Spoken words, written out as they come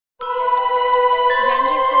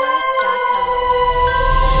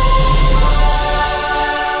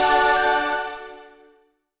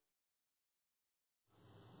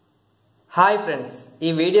Hi friends, ఈ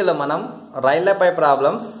వీడియోలో మనం రైళ్లపై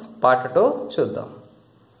ప్రాబ్లమ్స్ పార్ట్ 2 చూద్దాం.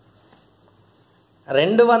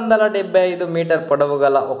 275 మీటర్ పొడవు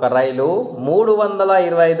గల ఒక రైలు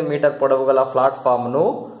 325 మీటర్ పొడవు గల ప్లాట్ఫామ్ను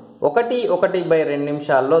 1:1/2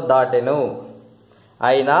 నిమిషాల్లో దాటెను.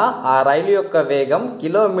 అయినా ఆ రైలు యొక్క వేగం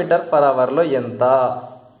కిలోమీటర్/అవర్లో ఎంత?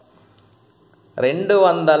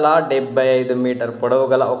 275 మీటర్ పొడవు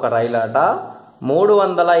గల ఒక రైలు అట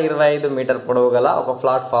 325 మీటర్ పొడవు గల ఒక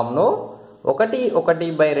ప్లాట్ఫామ్ను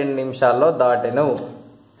 1:1/2 నిమిషాల్లో దాటెను.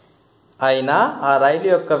 అయినా ఆ రైలు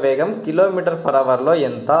యొక్క వేగం కిలోమీటర్/అవర్లో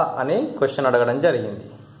ఎంత అని క్వశ్చన్ అడగడం జరిగింది.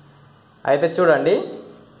 అయితే చూడండి,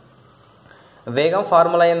 వేగం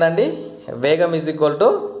ఫార్ములా ఏందండి? వేగం ఈజ్ ఈక్వల్ టు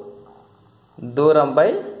దూరం బై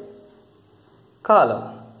కాలం.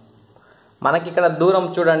 మనకి ఇక్కడ దూరం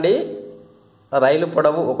చూడండి, రైలు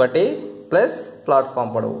పొడవు 1 ప్లస్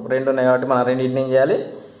ప్లాట్ఫామ్ పొడవు 2 ఉన్నాయి కాబట్టి మనం రెండింటిని ఏం చేయాలి?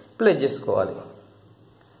 ప్లస్ చేసుకోవాలి.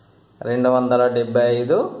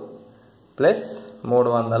 275 ప్లస్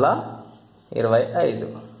 325.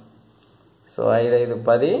 సో 5 5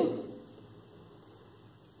 10,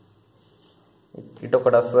 ఇటు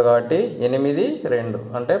ఒకటి వస్తుంది కాబట్టి 8 2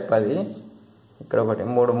 అంటే 10, ఇక్కడ ఒకటి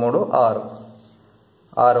 3 3 6,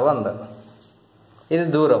 600. ఇది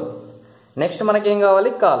దూరం. నెక్స్ట్ మనకేం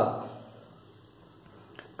కావాలి? కాలం.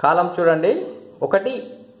 కాలం చూడండి,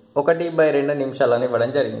 1:1/2 నిమిషాలని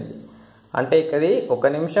ఇవ్వడం జరిగింది. అంటే ఇక్కడ 1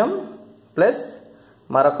 నిమిషం ప్లస్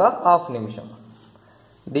మరొక హాఫ్ నిమిషం.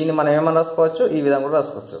 దీన్ని మనం ఏమని రాసుకోవచ్చు? ఈ విధంగా కూడా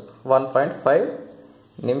రాసుకోవచ్చు. 1.5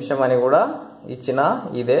 నిమిషం అని కూడా ఇచ్చిన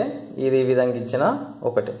ఇది ఈ విధంగా ఇచ్చిన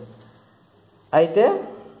ఒకటి. అయితే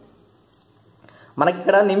మనకి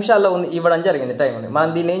ఇక్కడ నిమిషాల్లో ఉంది ఇవ్వడం జరిగింది టైం. మనం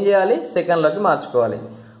దీన్ని ఏం చేయాలి? సెకండ్లోకి మార్చుకోవాలి.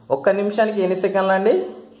 1 నిమిషానికి ఎన్ని సెకండ్లు అండి?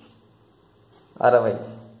 60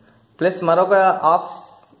 ప్లస్ మరొక హాఫ్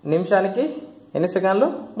నిమిషానికి ఎన్ని సెకండ్లు?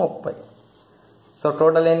 30. సో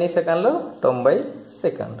టోటల్ ఎన్ని సెకండ్లు? 90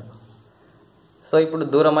 సెకండ్లు. సో ఇప్పుడు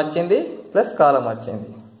దూరం వచ్చింది ప్లస్ కాలం వచ్చింది.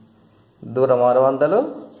 దూరం 600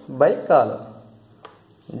 బై కాలం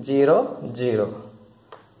 0 0.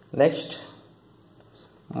 నెక్స్ట్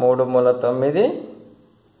 3 మూల 9,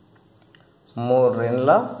 3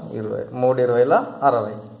 20, 3 20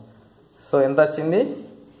 60. సో ఎంత వచ్చింది?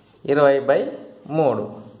 20/3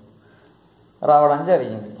 రావడం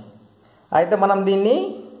జరిగింది. అయితే మనం దీన్ని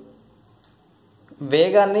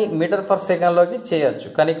వేగాన్ని మీటర్ పర్ సెకండ్లోకి చేయొచ్చు,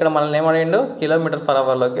 కానీ ఇక్కడ మనల్ని ఏమడిగిండు?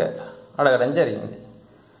 కిలోమీటర్/అవర్లోకి అడగడం జరిగింది.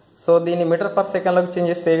 సో దీన్ని మీటర్ పర్ సెకండ్లోకి చేంజ్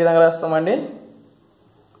చేస్తే ఏ విధంగా రాస్తామండి?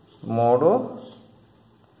 3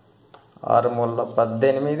 6 3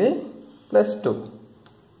 18 ప్లస్ 2,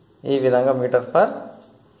 ఈ విధంగా మీటర్ పర్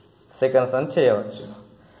సెకండ్స్ అని చేయవచ్చు.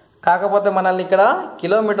 కాకపోతే మనల్ని ఇక్కడ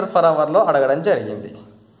కిలోమీటర్/అవర్లో అడగడం జరిగింది.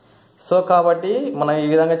 సో కాబట్టి మనం ఈ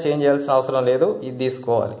విధంగా చేంజ్ చేయాల్సిన అవసరం లేదు, ఇది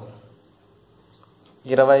తీసుకోవాలి.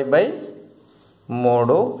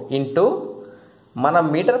 20/3 ఇంటూ మనం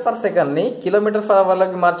మీటర్ పర్ సెకండ్ని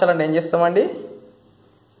కిలోమీటర్/అవర్లోకి మార్చాలంటే ఏం చేస్తామండి?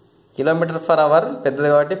 కిలోమీటర్/అవర్ పెద్దది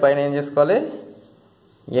కాబట్టి పైన ఏం చేసుకోవాలి?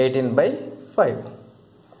 18/5.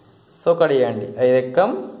 సో కడియండి. 5 ఎక్కం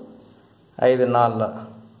 5 4,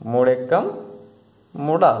 3 ఎక్కం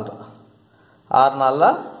 3 6, 6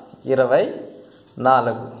 4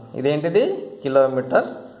 24. ఇదేంటిది?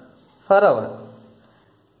 కిలోమీటర్/అవర్.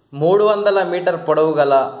 300 మీటర్ పొడవు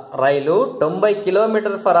గల రైలు 90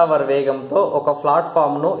 కిలోమీటర్/అవర్ వేగంతో ఒక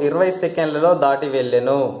ప్లాట్ఫామ్ను 20 సెకండ్లలో దాటి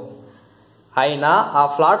వెళ్ళెను. అయినా ఆ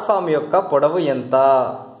ప్లాట్ఫామ్ యొక్క పొడవు ఎంత?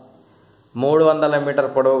 300 మీటర్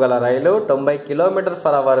పొడవు గల రైలు 90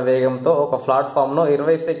 కిలోమీటర్/అవర్ వేగంతో ఒక ప్లాట్ఫామ్ను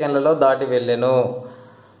 20 సెకండ్లలో దాటి వెళ్ళెను.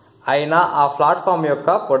 అయినా ఆ ప్లాట్ఫామ్ యొక్క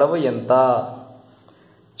పొడవు ఎంత?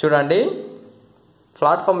 చూడండి,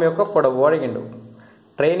 ప్లాట్ఫామ్ యొక్క పొడవు అడిగిండు.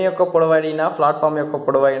 ట్రైన్ యొక్క పొడవు అడిగినా, ప్లాట్ఫామ్ యొక్క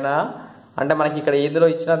పొడవు అయినా, అంటే మనకి ఇక్కడ ఏదిలో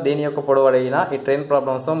ఇచ్చినా దేని యొక్క పొడవు అడిగినా ఈ ట్రైన్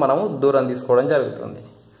ప్రాబ్లమ్స్ మనము దూరం తీసుకోవడం జరుగుతుంది.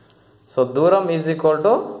 సో దూరం ఈజ్ ఈక్వల్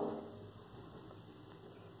టు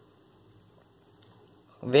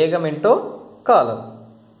వేగం ఇంటూ కాలం.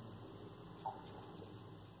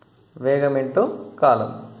 వేగం ఇంటూ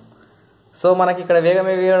కాలం. సో మనకి ఇక్కడ వేగం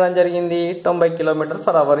ఇవ్వడం జరిగింది 90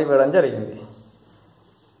 కిలోమీటర్/అవర్ ఇవ్వడం జరిగింది.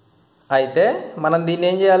 అయితే మనం దీన్ని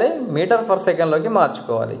ఏం చేయాలి? మీటర్ పర్ సెకండ్లోకి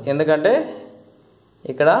మార్చుకోవాలి. ఎందుకంటే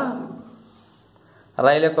ఇక్కడ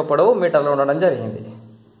రైలు యొక్క పొడవు మీటర్లో ఉండడం జరిగింది.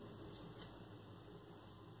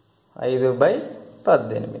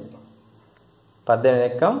 5/18, 18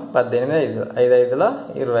 ఎక్కం 18 5, 5 5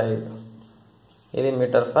 25. ఇది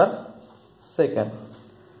మీటర్ పర్ సెకండ్.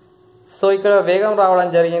 సో ఇక్కడ వేగం రావడం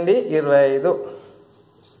జరిగింది 25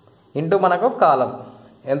 ఇంటూ మనకు కాలం.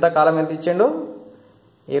 ఎంత కాలం ఎంత ఇచ్చిండు?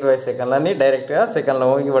 20 సెకండ్లని డైరెక్ట్గా సెకండ్లో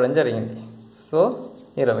ఇవ్వడం జరిగింది. సో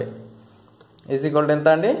 20 ఈజ్ ఈక్వల్ టు ఎంత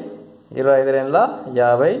అండి? 25 2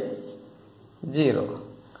 50, 0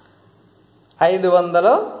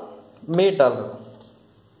 500 మీటర్లు.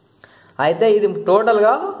 అయితే ఇది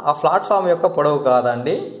టోటల్గా ఆ ప్లాట్ఫామ్ యొక్క పొడవు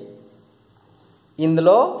కాదండి.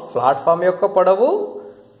 ఇందులో ప్లాట్ఫామ్ యొక్క పొడవు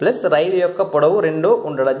ప్లస్ రైలు యొక్క పొడవు రెండు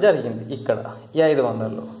ఉండడం జరిగింది ఇక్కడ ఈ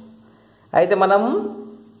 500లో. అయితే మనం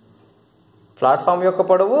ప్లాట్ఫామ్ యొక్క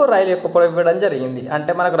పొడవు రైలు యొక్క పొడవు ఇవ్వడం జరిగింది.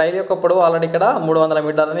 అంటే మనకు రైలు యొక్క పొడవు ఆల్రెడీ ఇక్కడ 300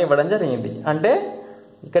 మీటర్లని ఇవ్వడం జరిగింది. అంటే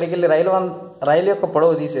ఇక్కడికి వెళ్ళి రైలు యొక్క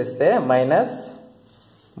పొడవు తీసేస్తే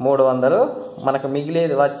 -300 మనకు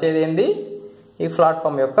మిగిలేది వచ్చేది ఏంది ఈ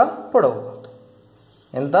ప్లాట్ఫామ్ యొక్క పొడవు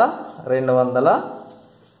ఎంత 200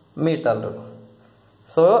 మీటర్లు.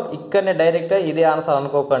 సో ఇక్కడనే డైరెక్ట్గా ఇదే ఆన్సర్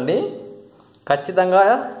అనుకోకండి. ఖచ్చితంగా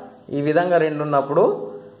ఈ విధంగా రెండు ఉన్నప్పుడు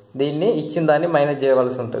దీన్ని ఇచ్చిన దాన్ని మైనస్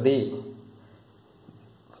చేయవలసి ఉంటుంది.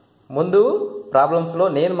 ముందు ప్రాబ్లమ్స్లో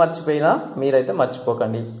నేను మర్చిపోయినా మీరైతే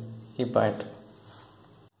మర్చిపోకండి ఈ పాయింట్.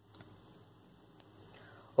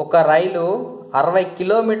 ఒక రైలు 60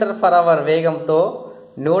 km/h వేగంతో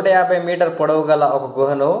 150 మీటర్ పొడవు గల ఒక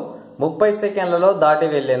గుహను 30 సెకండ్లలో దాటి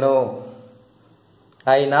వెళ్ళెను.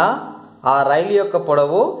 అయినా ఆ రైలు యొక్క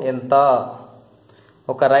పొడవు ఎంత?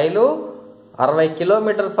 ఒక రైలు 60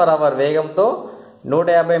 km/h వేగంతో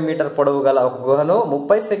 150 మీటర్ పొడవు గల ఒక గుహను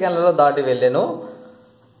 30 సెకండ్లలో దాటి వెళ్ళెను.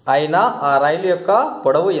 అయినా ఆ రైలు యొక్క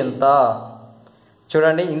పొడవు ఎంత?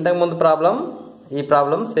 చూడండి, ఇంతకుముందు ఈ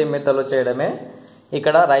ప్రాబ్లం సేమ్ మెథడ్లో చేయడమే.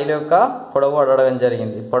 ఇక్కడ రైలు యొక్క పొడవు అడగడం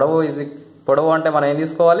జరిగింది. పొడవు అంటే మనం ఏం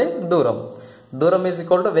తీసుకోవాలి? దూరం ఈజ్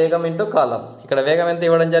ఈక్వల్ టు వేగం ఇంటూ కాలం. ఇక్కడ వేగం ఎంత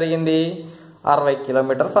ఇవ్వడం జరిగింది? 60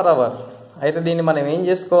 km/h. అయితే దీన్ని మనం ఏం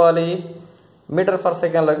చేసుకోవాలి?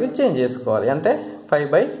 మీటర్/సెకండ్లోకి చేంజ్ చేసుకోవాలి. అంటే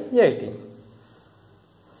 5/18.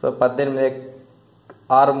 సో 18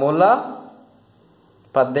 6 మూల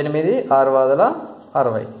 18 6 వాదల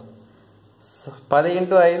 60. 10 ×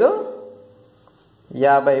 5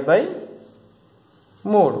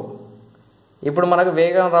 50/3. ఇప్పుడు మనకు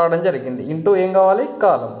వేగం రావడం జరిగింది. ఇంటూ ఏం కావాలి?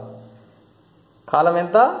 కాలం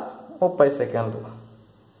ఎంత? 30 సెకండ్లు.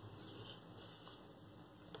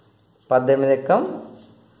 18 ఎక్కం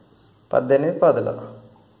 18 10.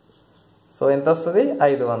 సో ఎంత వస్తుంది?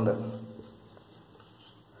 500.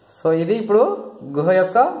 సో ఇది ఇప్పుడు గుహ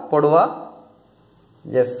యొక్క పొడవా?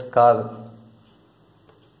 ఎస్, కాదు.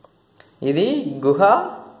 ఇది గుహ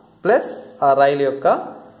ప్లస్ ఆ రైలు యొక్క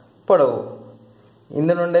పొడవు.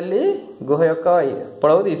 ఇందు నుండి వెళ్ళి గుహ యొక్క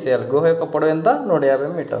పొడవు తీసేయాలి. గుహ యొక్క పొడవు ఎంత?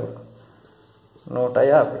 150 మీటర్లు.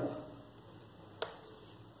 150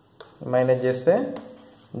 మైనస్ చేస్తే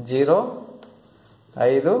 0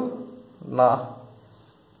 5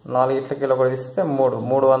 4 ఇట్లకి కూడా తీస్తే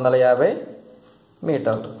 350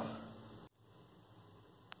 మీటర్లు.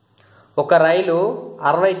 ఒక రైలు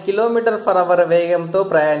 60 km/h వేగంతో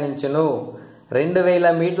ప్రయాణించును.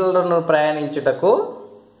 2000 మీటర్లను ప్రయాణించుటకు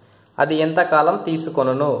అది ఎంత కాలం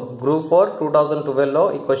తీసుకొనును? గ్రూప్ 4 2012లో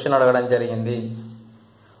ఈ క్వశ్చన్ అడగడం జరిగింది.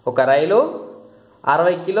 ఒక రైలు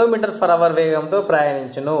 60 km/h వేగంతో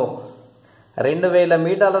ప్రయాణించును. 2000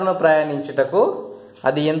 మీటర్లను ప్రయాణించుటకు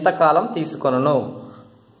అది ఎంత కాలం తీసుకొనును?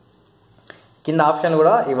 కింద ఆప్షన్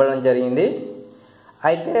కూడా ఇవ్వడం జరిగింది.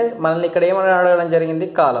 అయితే మనల్ని ఇక్కడ ఏమని అడగడం జరిగింది?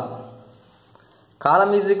 కాలం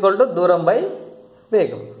ఈజ్ ఈక్వల్ టు దూరం బై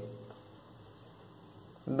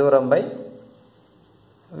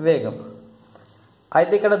వేగం.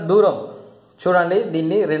 అయితే ఇక్కడ దూరం చూడండి,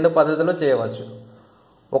 దీన్ని రెండు పద్ధతుల్లో చేయవచ్చు.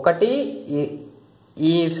 ఒకటి,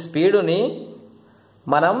 ఈ స్పీడుని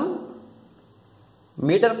మనం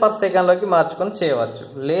మీటర్/సెకండ్లోకి మార్చుకొని చేయవచ్చు.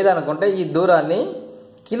 లేదనుకుంటే ఈ దూరాన్ని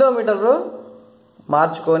కిలోమీటర్లు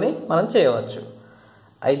మార్చుకొని మనం చేయవచ్చు.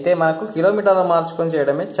 అయితే మనకు కిలోమీటర్లు మార్చుకొని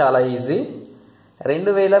చేయడమే చాలా ఈజీ.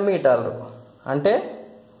 2000 మీటర్లు అంటే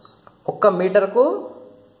ఒక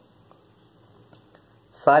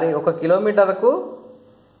కిలోమీటర్కు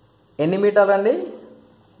ఎన్ని మీటర్లు అండి?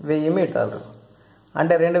 1000 మీటర్లు.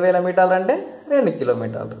 అంటే 2000 మీటర్లు అంటే 2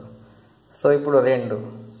 కిలోమీటర్లు. సో ఇప్పుడు 2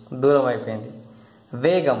 దూరం అయిపోయింది.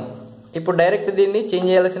 వేగం ఇప్పుడు డైరెక్ట్ దీన్ని చేంజ్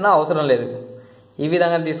చేయాల్సిన అవసరం లేదు. ఈ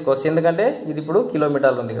విధంగా తీసుకోవచ్చు, ఎందుకంటే ఇది ఇప్పుడు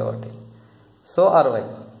కిలోమీటర్లు ఉంది కాబట్టి. సో 60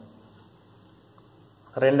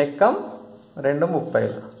 2 ఎక్కం 2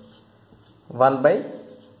 30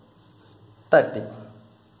 1/30.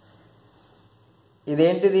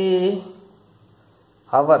 ఇదేంటిది?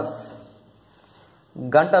 అవర్స్,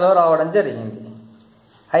 గంటలో రావడం జరిగింది.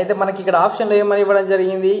 అయితే మనకి ఇక్కడ ఆప్షన్లో ఏమని ఇవ్వడం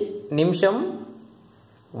జరిగింది? నిమిషం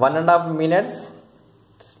 1.5 minutes,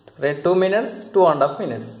 2 minutes, 2.5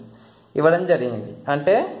 minutes ఇవ్వడం జరిగింది.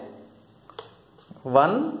 అంటే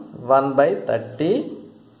 1/30.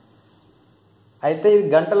 అయితే ఇది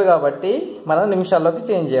గంటలు కాబట్టి మనం నిమిషాల్లోకి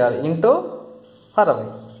చేంజ్ చేయాలి. ఇంటూ 60.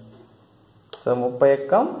 సో 30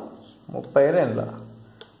 ఎక్కం 32.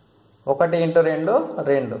 1 × 2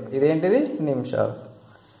 2. ఇదేంటిది నిమిషాలు.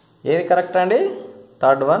 ఏది కరెక్ట్ అండి?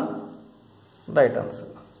 Third one right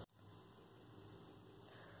answer.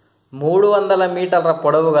 300 మీటర్ల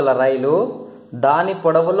పొడవు గల రైలు దాని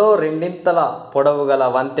పొడవులో రెండింతల పొడవు గల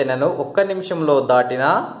వంతెనను 1 నిమిషంలో దాటిన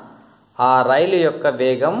ఆ రైలు యొక్క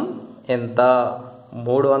వేగం ఎంత?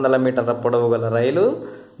 300 మీటర్ల పొడవు గల రైలు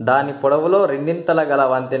దాని పొడవులో రెండింతల గల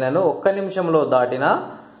వంతెనను 1 నిమిషంలో దాటిన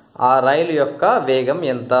ఆ రైలు యొక్క వేగం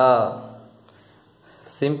ఎంత?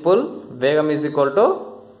 సింపుల్. వేగం ఈజ్ ఈక్వల్ టు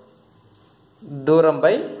దూరం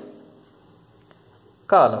బై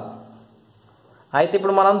కాలం. అయితే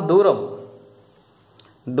ఇప్పుడు మనం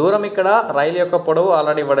దూరం ఇక్కడ రైలు యొక్క పొడవు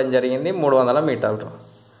ఆల్రెడీ ఇవ్వడం జరిగింది 300 మీటర్లు.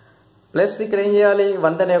 ప్లస్ ఇక్కడ ఏం చేయాలి?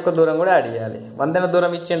 వంతెన యొక్క దూరం కూడా యాడ్ చేయాలి. వంతెన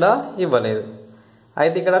దూరం ఇచ్చిండా? ఇవ్వలేదు.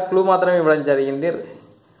 అయితే ఇక్కడ క్లూ మాత్రం ఇవ్వడం జరిగింది.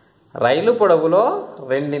 రైలు పొడవులో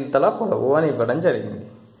రెండింతల పొడవు అని ఇవ్వడం జరిగింది.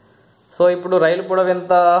 సో ఇప్పుడు రైలు పొడవు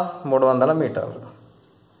ఎంత? 300 మీటర్లు.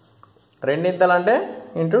 రెండింతలు అంటే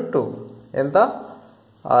ఇంటూ 2 ఎంత?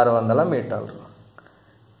 600 మీటర్లు.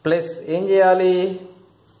 ప్లస్ ఏం చేయాలి?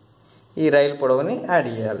 ఈ రైలు పొడవుని యాడ్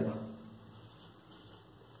చేయాలి.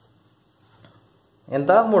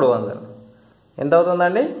 ఎంత? 300. ఎంత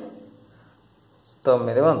అవుతుందండి?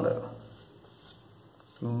 900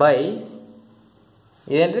 బై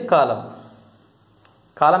ఇదేంటి?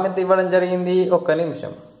 కాలం ఎంత ఇవ్వడం జరిగింది? 1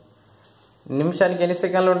 నిమిషం. నిమిషానికి ఎన్ని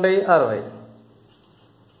సెకండ్లు ఉంటాయి? 60.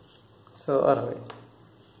 సో 60.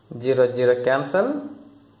 0 0 క్యాన్సల్.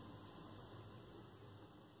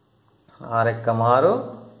 6 × 6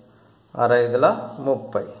 6 ×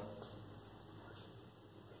 30.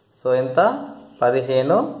 సో ఎంత?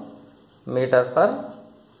 15 మీటర్ పర్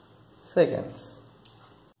సెకండ్స్.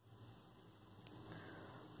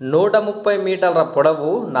 130 మీటర్ల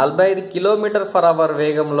పొడవు 45 km/h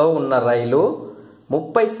వేగంలో ఉన్న రైలు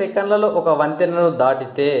 30 సెకండ్లలో ఒక వంతెనను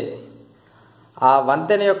దాటితే ఆ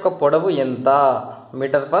వంతెన యొక్క పొడవు ఎంత?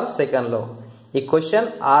 మీటర్ పర్ సెకండ్లో. ఈ క్వశ్చన్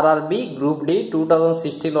ఆర్ఆర్బి గ్రూప్ డి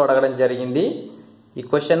 2016లో అడగడం జరిగింది. ఈ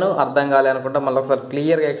క్వశ్చన్ అర్థం కాలే అనుకుంటా మళ్ళీ ఒకసారి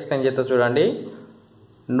క్లియర్గా ఎక్స్ప్లెయిన్ చేస్తే చూడండి.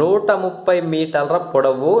 130 మీటర్ల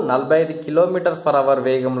పొడవు 45 km/h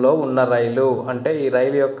వేగంలో ఉన్న రైలు అంటే ఈ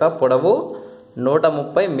రైలు యొక్క పొడవు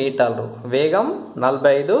 130 మీటర్లు, వేగం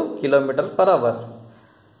 45 km/h.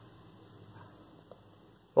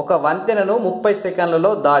 ఒక వంతెనను 30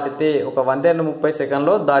 సెకండ్లలో దాటితే, ఒక వంతెనను 30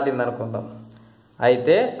 సెకండ్లో దాటింది అనుకుందాం.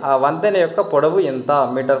 అయితే ఆ వంతెన యొక్క పొడవు ఎంత?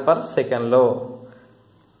 మీటర్ పర్ సెకండ్లో.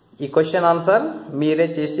 ఈ క్వశ్చన్ ఆన్సర్ మీరే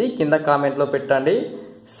చేసి కింద కామెంట్లో పెట్టండి.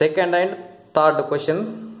 Second and third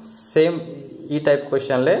questions same ఈ టైప్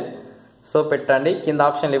క్వశ్చన్లే. సో పెట్టండి. కింద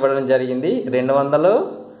ఆప్షన్లు ఇవ్వడం జరిగింది. 200,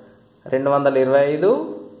 225,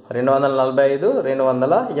 245,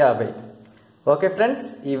 250. ఓకే ఫ్రెండ్స్,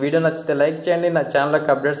 ఈ వీడియో నచ్చితే లైక్ చేయండి. నా ఛానల్కి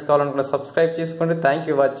అప్డేట్స్ కావాలనుకుంటే సబ్స్క్రైబ్ చేసుకోండి. Thank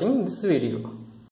you watching this video.